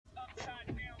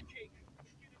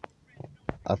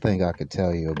I think I could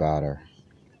tell you about her.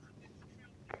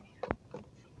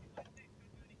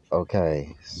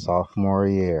 Okay, sophomore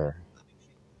year.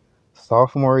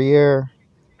 Sophomore year?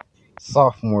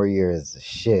 Sophomore year is the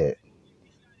shit.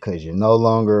 Because you're no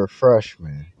longer a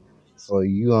freshman. So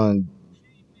you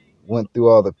went through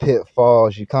all the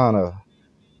pitfalls. You kind of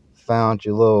found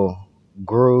your little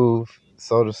groove,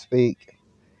 so to speak.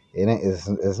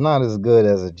 It's not as good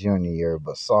as a junior year,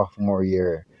 but sophomore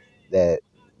year, that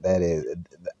that is.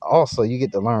 Also, you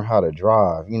get to learn how to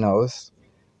drive.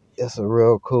 It's a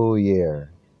real cool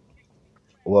year.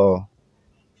 Well,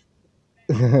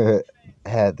 I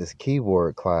had this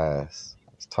keyboard class,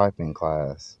 this typing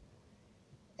class,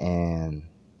 and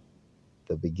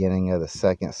the beginning of the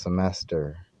second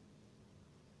semester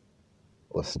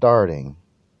was starting.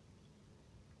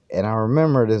 And I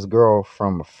remember this girl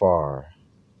from afar.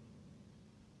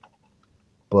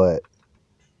 But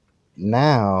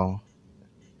now,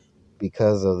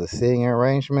 because of the seating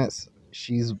arrangements,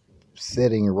 she's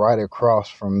sitting right across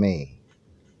from me.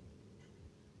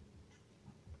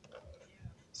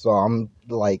 So I'm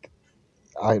like,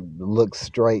 I look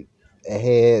straight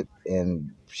ahead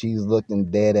and she's looking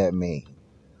dead at me.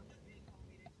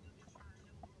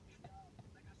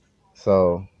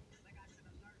 So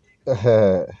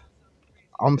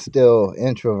I'm still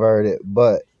introverted,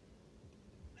 but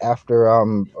after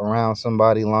I'm around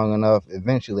somebody long enough,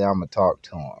 eventually I'm going to talk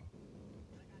to them.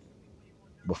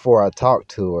 Before I talked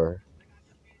to her,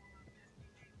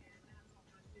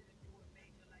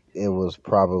 it was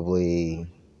probably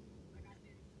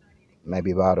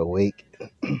maybe about a week,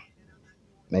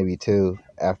 maybe two,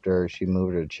 after she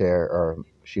moved her chair or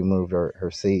she moved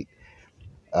her seat.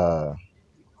 Uh,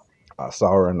 I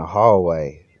saw her in the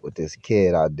hallway with this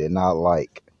kid I did not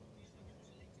like.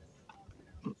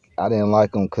 I didn't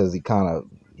like him because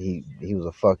he was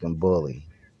a fucking bully,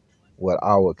 what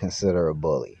I would consider a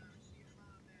bully.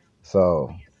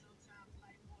 So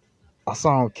I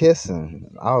saw him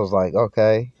kissing. I was like,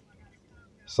 okay.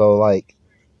 So like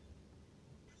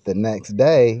the next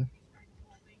day,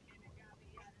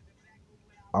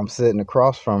 I'm sitting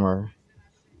across from her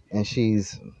and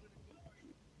she's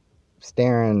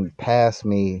staring past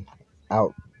me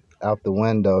out out the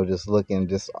window, just looking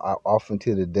just off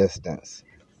into the distance.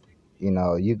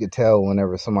 You could tell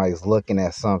whenever somebody's looking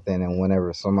at something and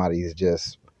whenever somebody's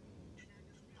just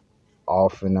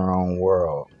off in their own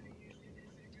world.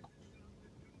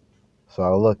 So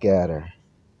I look at her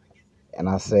and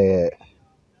I said,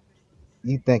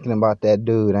 "You thinking about that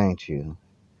dude, ain't you?"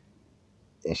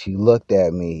 And she looked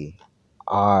at me,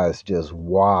 eyes just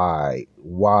wide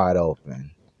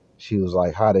open. She was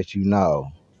like, "How did you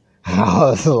know?" I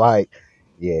was like,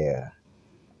 "Yeah,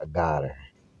 I got her.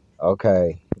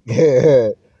 Okay."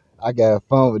 I got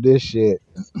fun with this shit.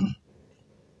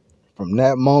 From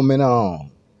that moment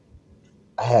on,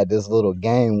 I had this little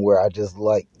game where I just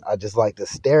like to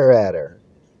stare at her.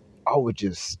 I would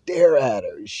just stare at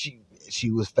her. She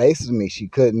was facing me. She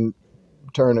couldn't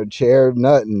turn her chair,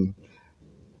 nothing.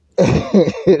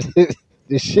 This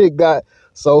shit got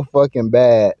so fucking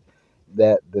bad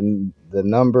that the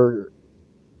number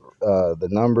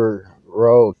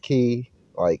row key,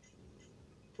 like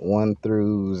 1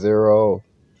 through 0,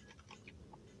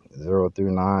 0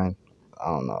 through 9. I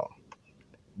don't know.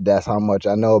 That's how much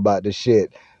I know about this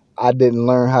shit. I didn't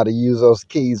learn how to use those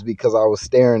keys because I was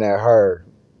staring at her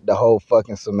the whole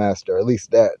fucking semester, at least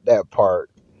that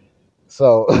part.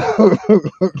 So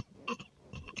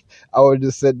I would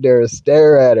just sit there and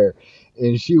stare at her,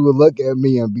 and she would look at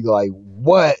me and be like,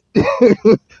 "What?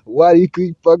 Why do you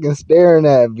keep fucking staring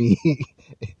at me?"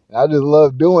 I just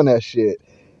love doing that shit.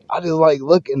 I just like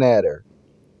looking at her.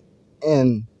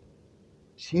 And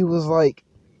she was like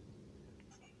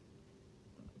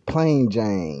plain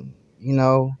Jane,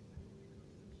 It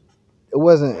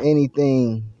wasn't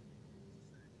anything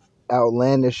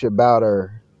outlandish about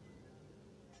her,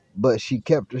 but she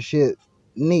kept her shit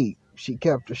neat. She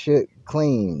kept her shit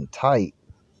clean, tight,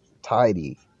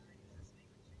 tidy.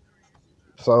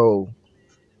 So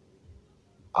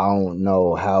I don't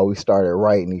know how we started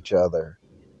writing each other,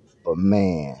 but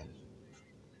man,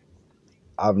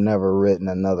 I've never written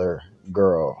another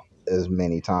girl as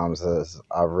many times as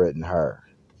I've written her.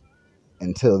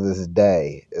 Until this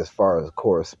day, as far as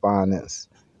correspondence,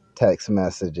 text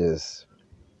messages,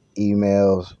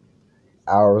 emails,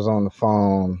 hours on the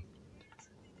phone,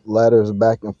 letters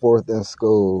back and forth in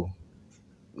school,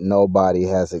 nobody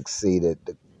has exceeded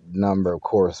the number of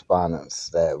correspondence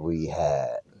that we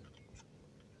had.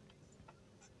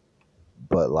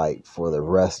 But like for the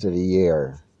rest of the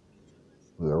year,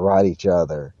 we would write each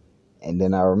other. And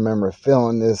then I remember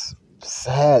feeling this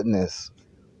sadness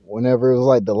whenever it was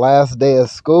like the last day of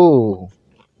school,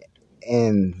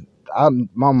 and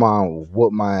my mom would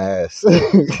whoop my ass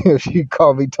if she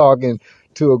caught me talking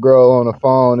to a girl on the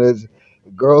phone.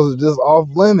 Girls are just off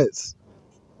limits.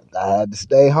 I had to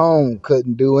stay home,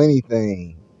 couldn't do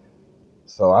anything.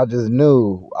 So I just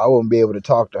knew I wouldn't be able to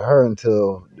talk to her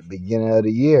until the beginning of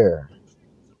the year.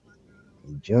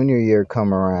 Junior year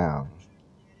come around,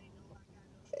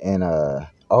 and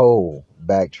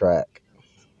backtrack.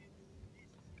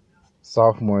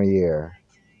 Sophomore year,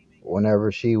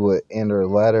 whenever she would enter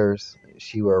letters,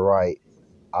 she would write,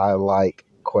 "I like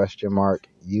question mark,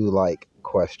 you like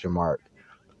question mark."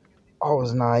 I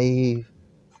was naive.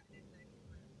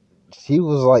 She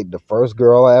was like the first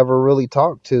girl I ever really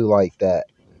talked to like that.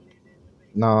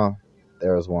 No,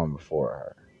 there was one before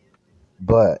her.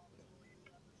 But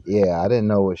yeah, I didn't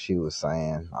know what she was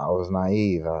saying. I was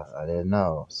naive. I didn't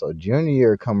know. So junior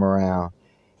year come around,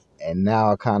 and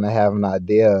now I kind of have an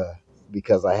idea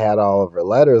because I had all of her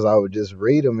letters. I would just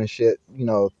read them and shit,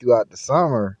 throughout the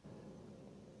summer.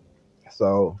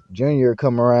 So junior year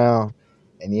come around,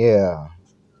 and yeah,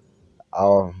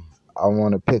 I I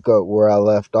want to pick up where I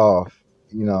left off,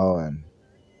 and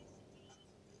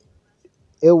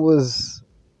it was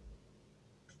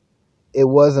it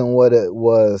wasn't what it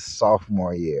was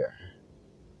sophomore year,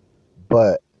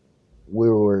 but we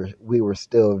were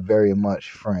still very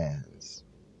much friends.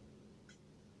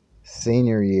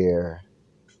 Senior year,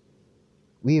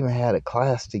 we even had a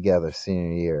class together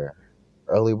senior year,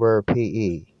 early bird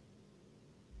PE,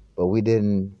 but we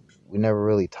never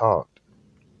really talked.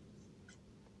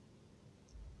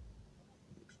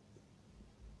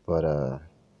 But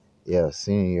yeah,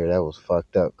 senior year that was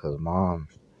fucked up because mom,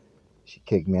 she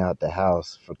kicked me out the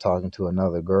house for talking to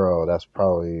another girl. That's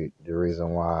probably the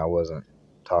reason why I wasn't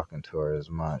talking to her as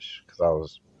much, because I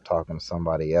was talking to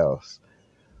somebody else.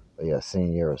 But yeah,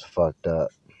 senior year was fucked up.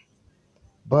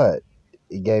 But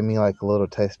it gave me like a little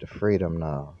taste of freedom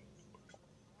now.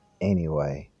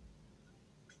 Anyway,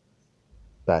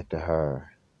 back to her.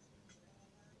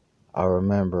 I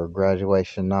remember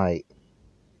graduation night.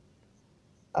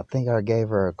 I think I gave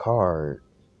her a card.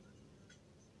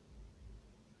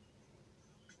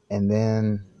 And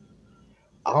then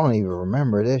I don't even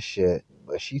remember this shit,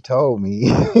 but she told me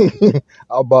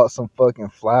I bought some fucking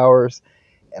flowers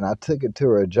and I took it to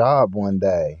her job one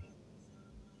day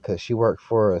because she worked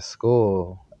for a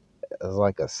school as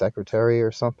like a secretary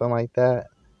or something like that.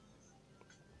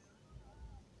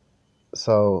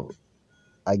 So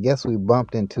I guess we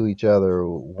bumped into each other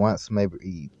once,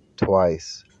 maybe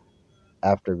twice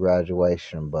after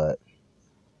graduation. But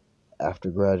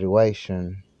after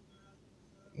graduation,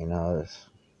 you know,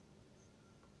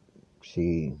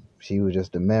 she was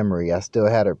just a memory. I still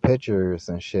had her pictures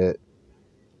and shit.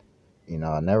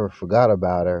 I never forgot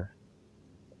about her.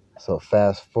 So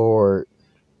fast forward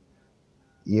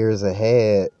years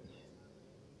ahead,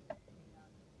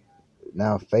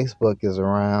 now Facebook is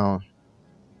around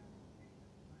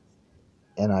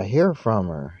and I hear from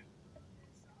her.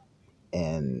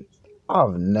 And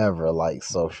I've never liked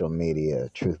social media,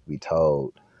 truth be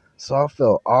told. So I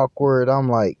felt awkward. I'm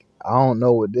like, I don't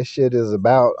know what this shit is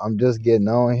about. I'm just getting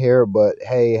on here, but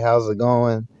hey, how's it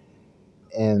going?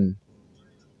 And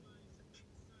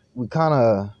we kind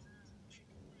of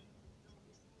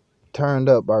turned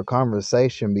up our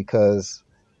conversation because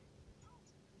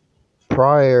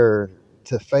prior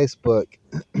to Facebook,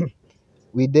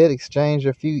 we did exchange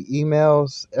a few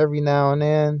emails every now and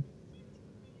then,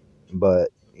 but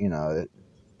I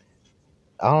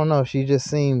don't know. She just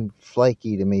seemed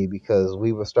flaky to me because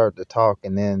we would start to talk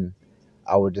and then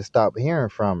I would just stop hearing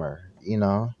from her.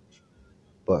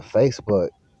 But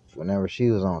Facebook, whenever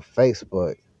she was on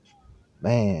Facebook,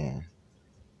 man,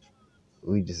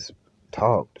 we just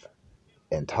talked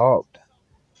and talked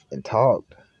and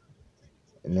talked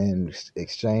and then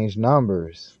exchanged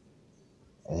numbers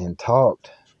and then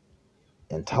talked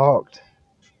and talked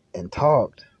and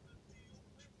talked.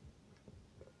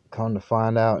 Come to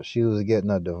find out she was getting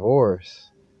a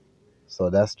divorce. So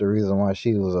that's the reason why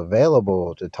she was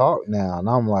available to talk now. And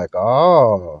I'm like,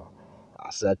 oh,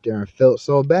 I sat there and felt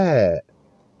so bad.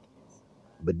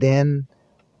 But then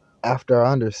after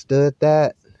I understood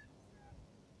that,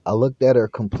 I looked at her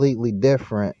completely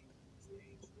differently,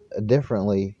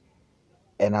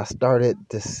 and I started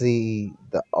to see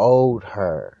the old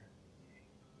her.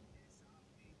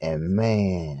 And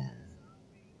man,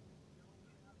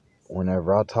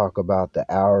 whenever I talk about the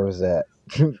hours that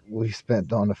we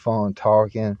spent on the phone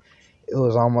talking, it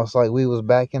was almost like we was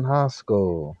back in high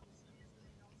school.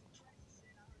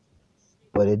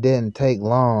 But it didn't take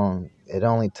long. It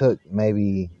only took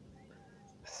maybe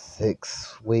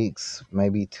 6 weeks,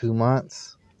 maybe 2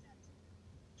 months.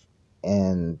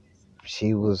 and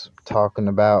she was talking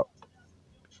about,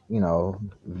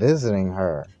 visiting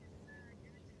her.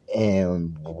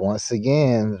 And once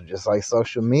again, just like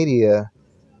social media,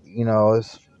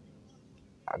 it's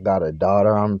I got a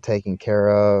daughter I'm taking care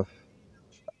of.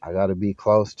 I got to be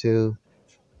close to.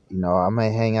 I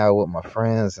may hang out with my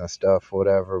friends and stuff,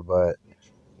 whatever, but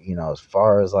as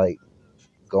far as like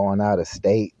going out of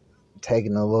state,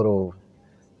 taking a little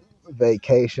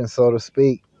vacation, so to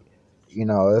speak,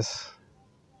 it's,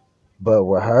 but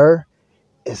with her,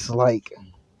 it's like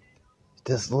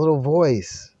this little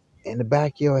voice in the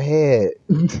back of your head.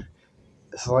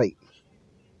 It's like,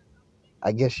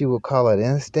 I guess you would call it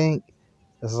instinct.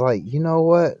 It's like, you know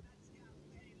what?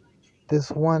 This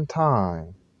one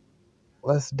time,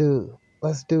 let's do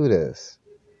this.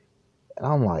 And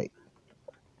I'm like,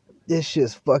 this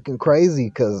shit's fucking crazy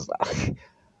because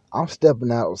I'm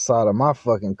stepping outside of my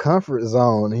fucking comfort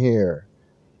zone here.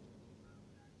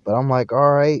 But I'm like,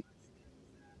 all right,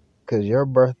 because your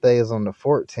birthday is on the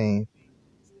 14th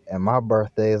and my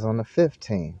birthday is on the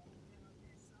 15th.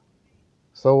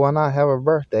 So why not have a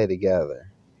birthday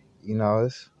together?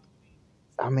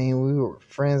 I mean, we were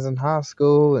friends in high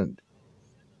school, and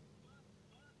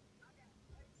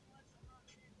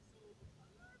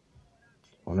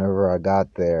whenever I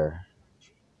got there,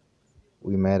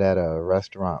 we met at a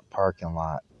restaurant parking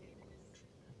lot,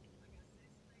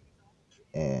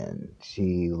 and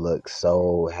she looked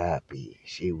so happy.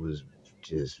 She was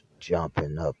just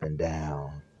jumping up and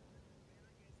down.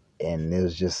 And it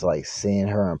was just like seeing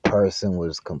her in person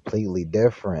was completely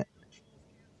different.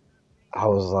 I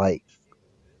was like,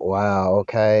 wow,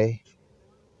 okay.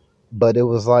 But it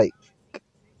was like,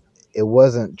 it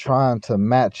wasn't trying to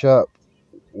match up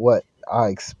what I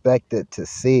expected to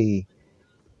see.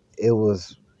 It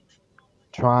was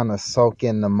trying to soak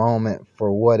in the moment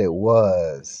for what it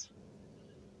was.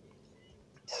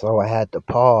 So I had to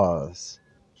pause.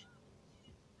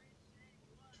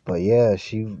 But yeah,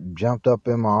 she jumped up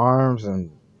in my arms,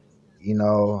 and it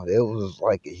was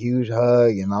like a huge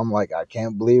hug, and I'm like, I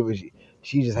can't believe it.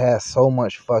 She just has so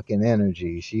much fucking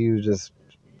energy. She was just,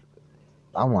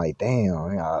 I'm like,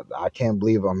 damn, I can't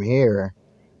believe I'm here.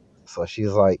 So she's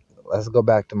like, let's go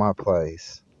back to my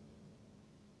place.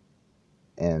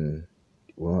 And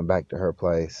we went back to her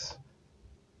place,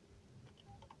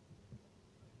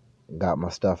 got my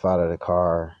stuff out of the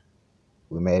car.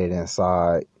 We made it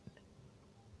inside,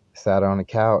 sat on the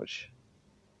couch,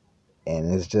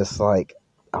 and it's just like,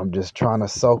 I'm just trying to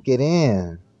soak it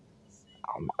in.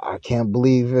 I can't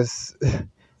believe it's,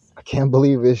 I can't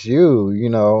believe it's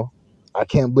you. I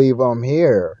can't believe I'm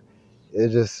here.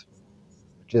 It's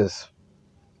just,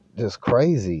 just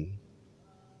crazy.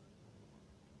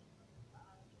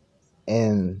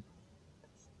 And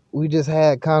we just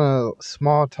had kind of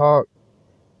small talk.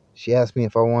 She asked me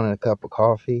if I wanted a cup of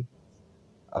coffee.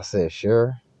 I said,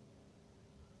 sure.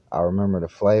 I remember the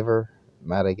flavor,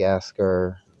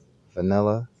 Madagascar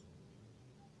vanilla.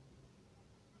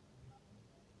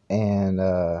 And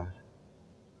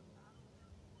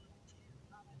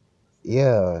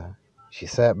yeah, she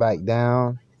sat back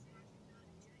down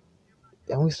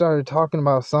and we started talking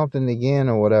about something again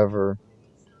or whatever.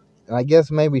 And I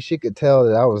guess maybe she could tell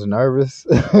that I was nervous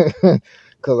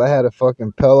because I had a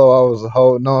fucking pillow I was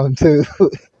holding on to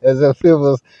as if it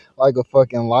was like a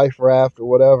fucking life raft or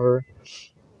whatever.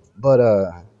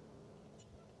 But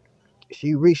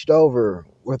she reached over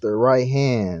with her right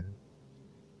hand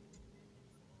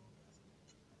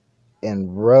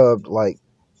and rubbed like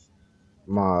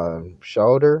my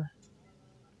shoulder,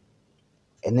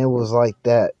 and it was like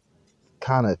that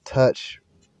kind of touch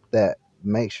that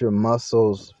makes your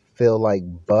muscles feel like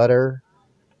butter.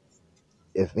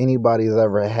 If anybody's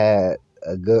ever had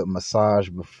a good massage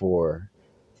before,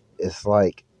 it's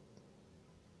like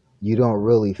you don't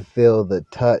really feel the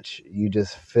touch, you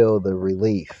just feel the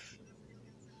relief.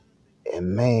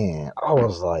 And man, I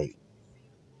was like,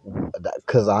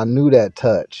 because I knew that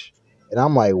touch. And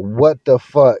I'm like, what the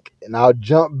fuck? And I'll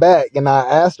jump back and I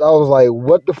asked, I was like,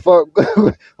 what the fuck?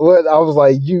 What? I was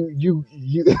like, you.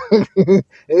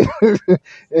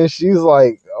 And she's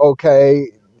like, okay,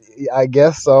 I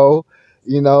guess so,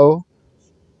 you know?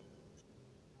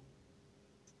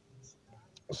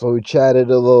 So we chatted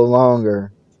a little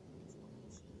longer.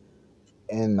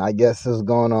 And I guess it's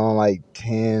going on like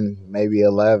 10, maybe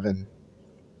 11.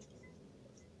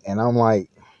 And I'm like,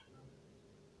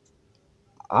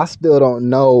 I still don't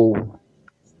know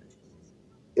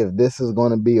if this is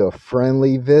going to be a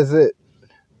friendly visit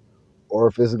or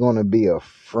if it's going to be a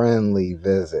friendly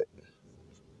visit.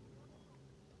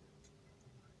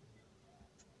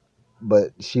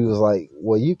 But she was like,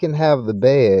 well, you can have the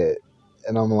bed.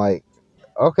 And I'm like,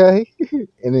 okay.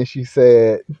 And then she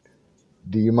said,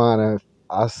 do you mind if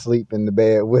I sleep in the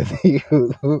bed with you?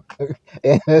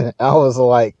 And I was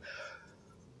like,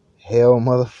 hell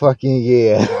motherfucking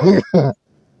yeah.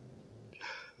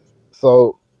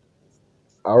 So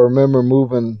I remember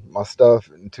moving my stuff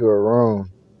into her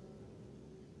room,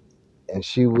 and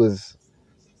she was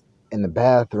in the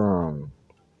bathroom.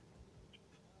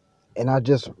 And I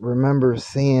just remember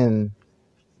seeing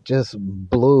just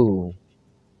blue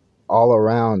all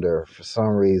around her for some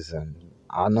reason.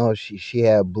 I know she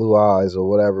had blue eyes or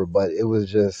whatever, but it was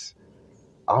just,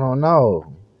 I don't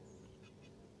know.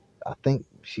 I think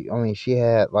she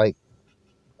had like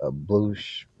a blue,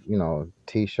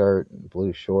 t-shirt and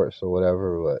blue shorts or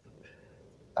whatever, but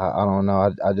I don't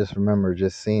know. I just remember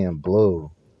just seeing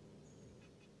blue.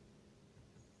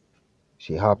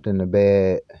 She hopped in the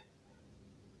bed.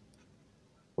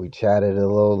 We chatted a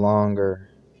little longer.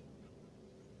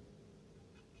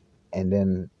 And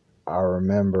then I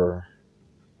remember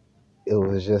it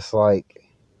was just like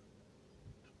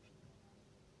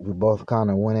we both kind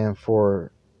of went in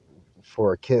for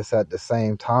a kiss at the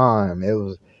same time. It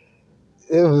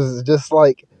was just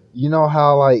like, you know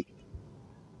how like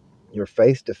you're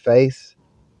face to face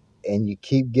and you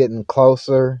keep getting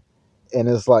closer, and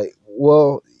it's like,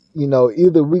 well,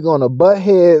 either we're gonna butt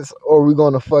heads or we're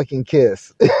gonna fucking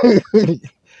kiss. And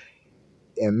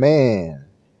man,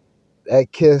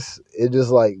 that kiss, it just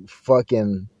like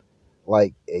fucking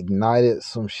like ignited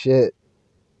some shit.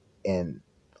 And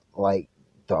like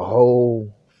the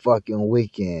whole fucking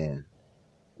weekend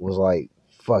was like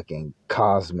fucking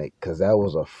cosmic, because that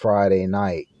was a Friday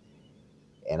night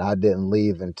and I didn't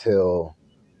leave until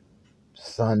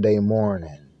Sunday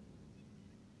morning.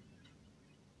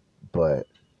 But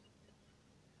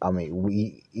I mean,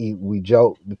 we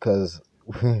joked because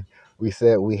we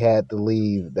said we had to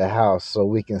leave the house so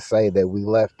we can say that we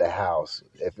left the house.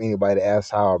 If anybody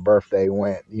asks how our birthday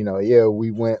went, yeah,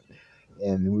 we went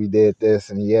and we did this,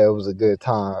 and yeah, it was a good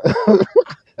time.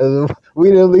 We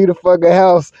didn't leave the fucking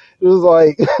house. It was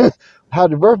like,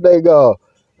 how'd your birthday go?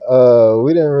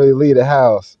 We didn't really leave the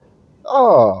house.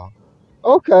 Oh,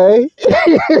 okay.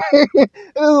 It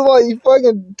was like you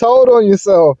fucking told on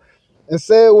yourself and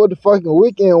said what the fucking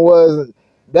weekend was.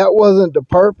 That wasn't the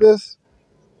purpose,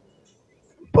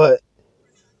 but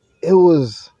it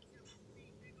was.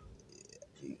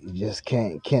 You just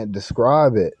can't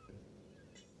describe it.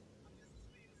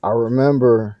 I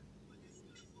remember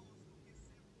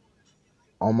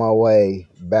on my way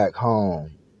back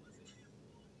home,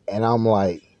 and I'm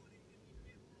like,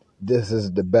 this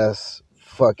is the best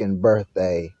fucking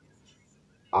birthday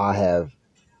I have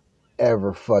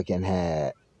ever fucking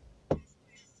had.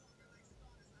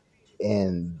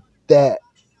 And that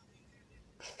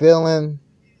feeling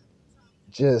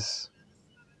just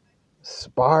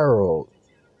spiraled.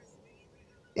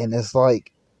 And it's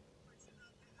like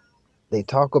they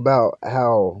talk about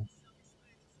how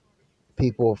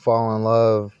people fall in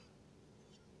love,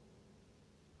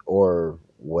 or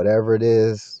whatever it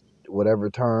is, whatever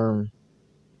term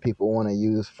people want to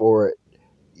use for it.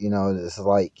 It's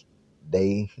like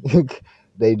they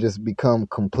they just become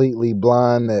completely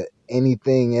blind that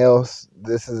anything else,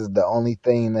 this is the only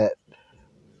thing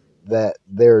that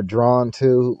they're drawn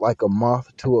to, like a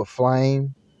moth to a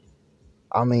flame.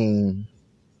 I mean,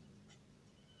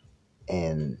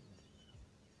 and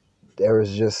there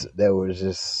was just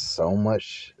so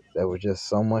much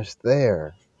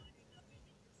there.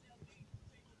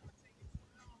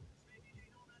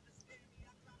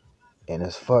 And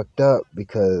it's fucked up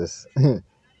because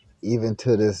even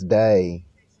to this day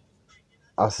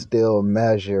I still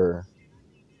measure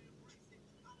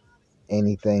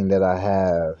anything that I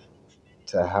have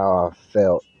to how I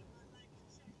felt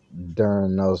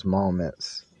during those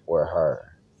moments with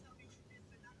her.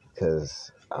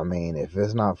 Because I mean, if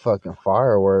it's not fucking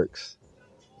fireworks,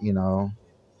 you know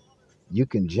you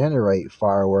can generate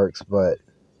fireworks, but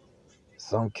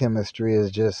some chemistry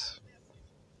is just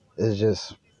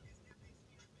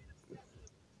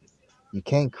you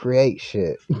can't create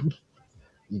shit.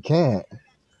 You can't.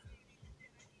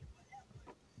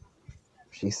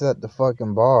 She set the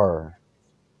fucking bar.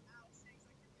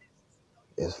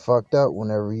 It's fucked up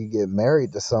whenever you get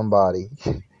married to somebody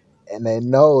and they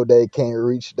know they can't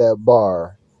reach that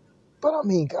bar. But I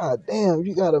mean, goddamn,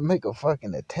 you gotta make a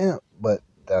fucking attempt. But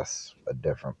that's a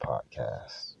different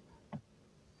podcast,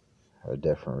 a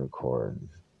different recording.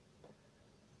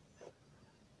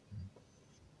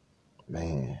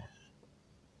 Man,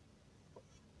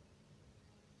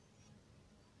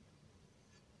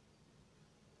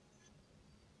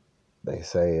 they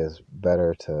say it's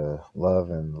better to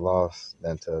love and lost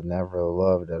than to never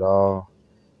loved at all.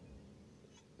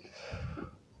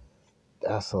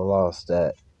 that's a loss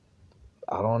that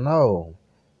I don't know.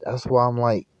 That's why I'm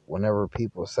like, whenever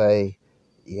people say,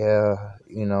 yeah,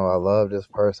 I love this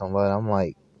person, I'm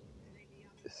like,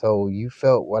 so you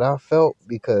felt what I felt?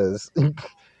 Because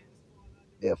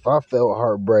if I felt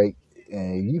heartbreak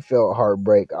and you felt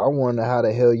heartbreak, I wonder how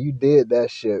the hell you did that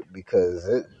shit, because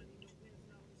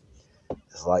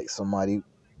it's like somebody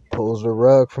pulls the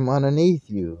rug from underneath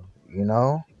you, you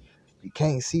know? You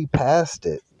can't see past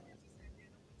it.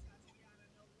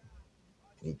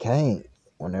 You can't.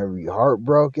 Whenever you're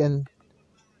heartbroken,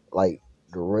 like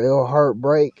the real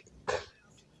heartbreak,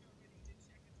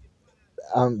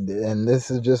 and this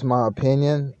is just my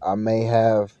opinion, I may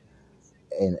have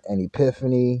an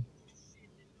epiphany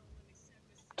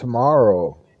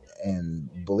tomorrow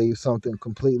and believe something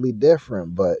completely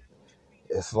different, but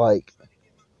it's like,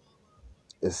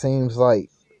 it seems like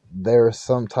there's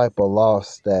some type of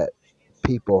loss that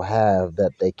people have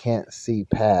that they can't see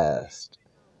past.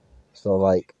 So,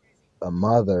 like a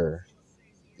mother,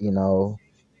 you know,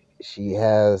 she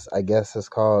has, I guess it's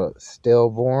called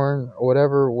stillborn or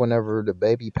whatever, whenever the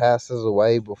baby passes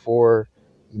away before,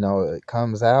 it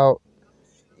comes out,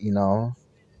 you know,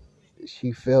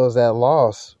 she feels that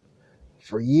loss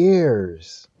for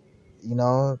years.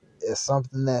 It's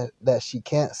something that she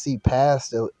can't see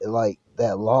past. Like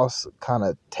that loss kind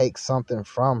of takes something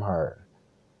from her,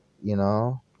 you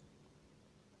know,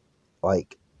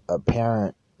 like a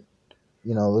parent,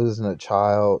 losing a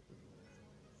child,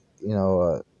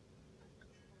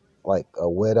 like a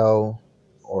widow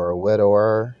or a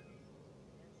widower.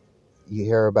 You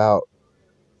hear about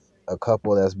a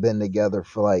couple that's been together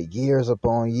for like years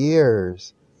upon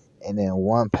years, and then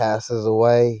one passes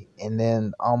away, and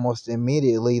then almost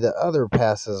immediately the other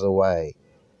passes away.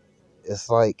 It's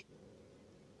like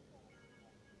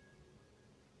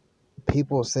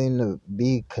people seem to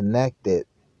be connected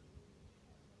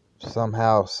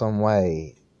somehow, some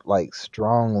way, like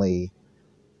strongly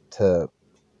to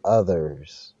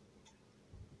others.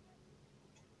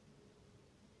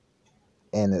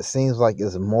 And it seems like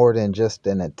it's more than just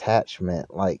an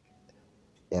attachment. Like,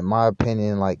 in my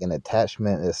opinion, like an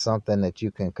attachment is something that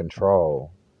you can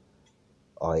control.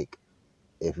 Like,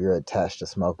 if you're attached to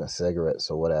smoking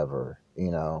cigarettes or whatever,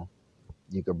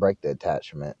 you could break the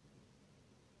attachment.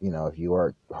 If you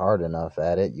work hard enough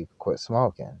at it, you could quit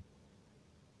smoking.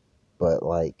 But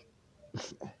like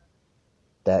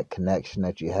that connection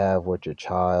that you have with your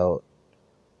child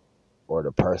or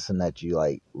the person that you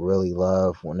like really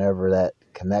love, whenever that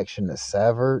connection is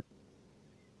severed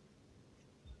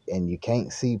and you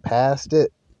can't see past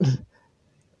it,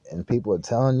 and people are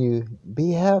telling you,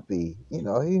 be happy,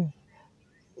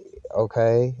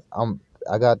 okay,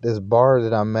 I got this bar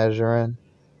that I'm measuring,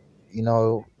 you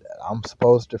know, I'm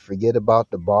supposed to forget about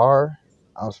the bar.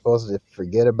 I'm supposed to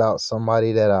forget about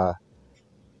somebody that I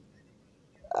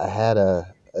had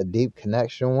a deep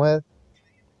connection with.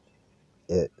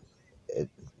 It it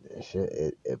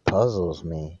it puzzles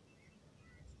me.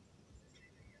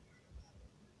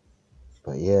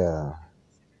 But yeah,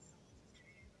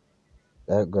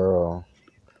 that girl,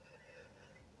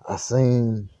 I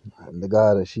seen the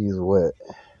guy that she's with,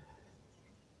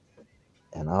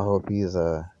 and I hope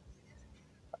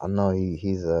I know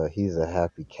he's a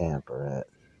happy camper.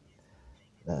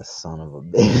 That son of a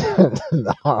bitch.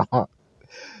 No,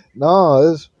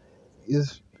 no,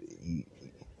 it's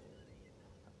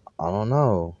I don't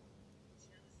know.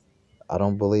 I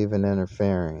don't believe in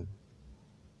interfering.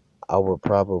 I would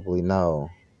probably know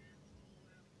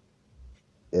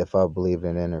if I believed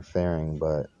in interfering,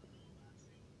 but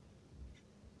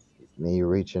me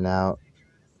reaching out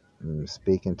and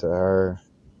speaking to her,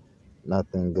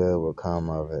 nothing good will come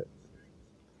of it.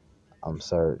 I'm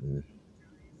certain.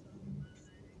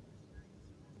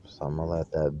 So I'm gonna let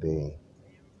that be.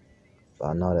 But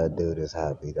I know that dude is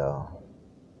happy though.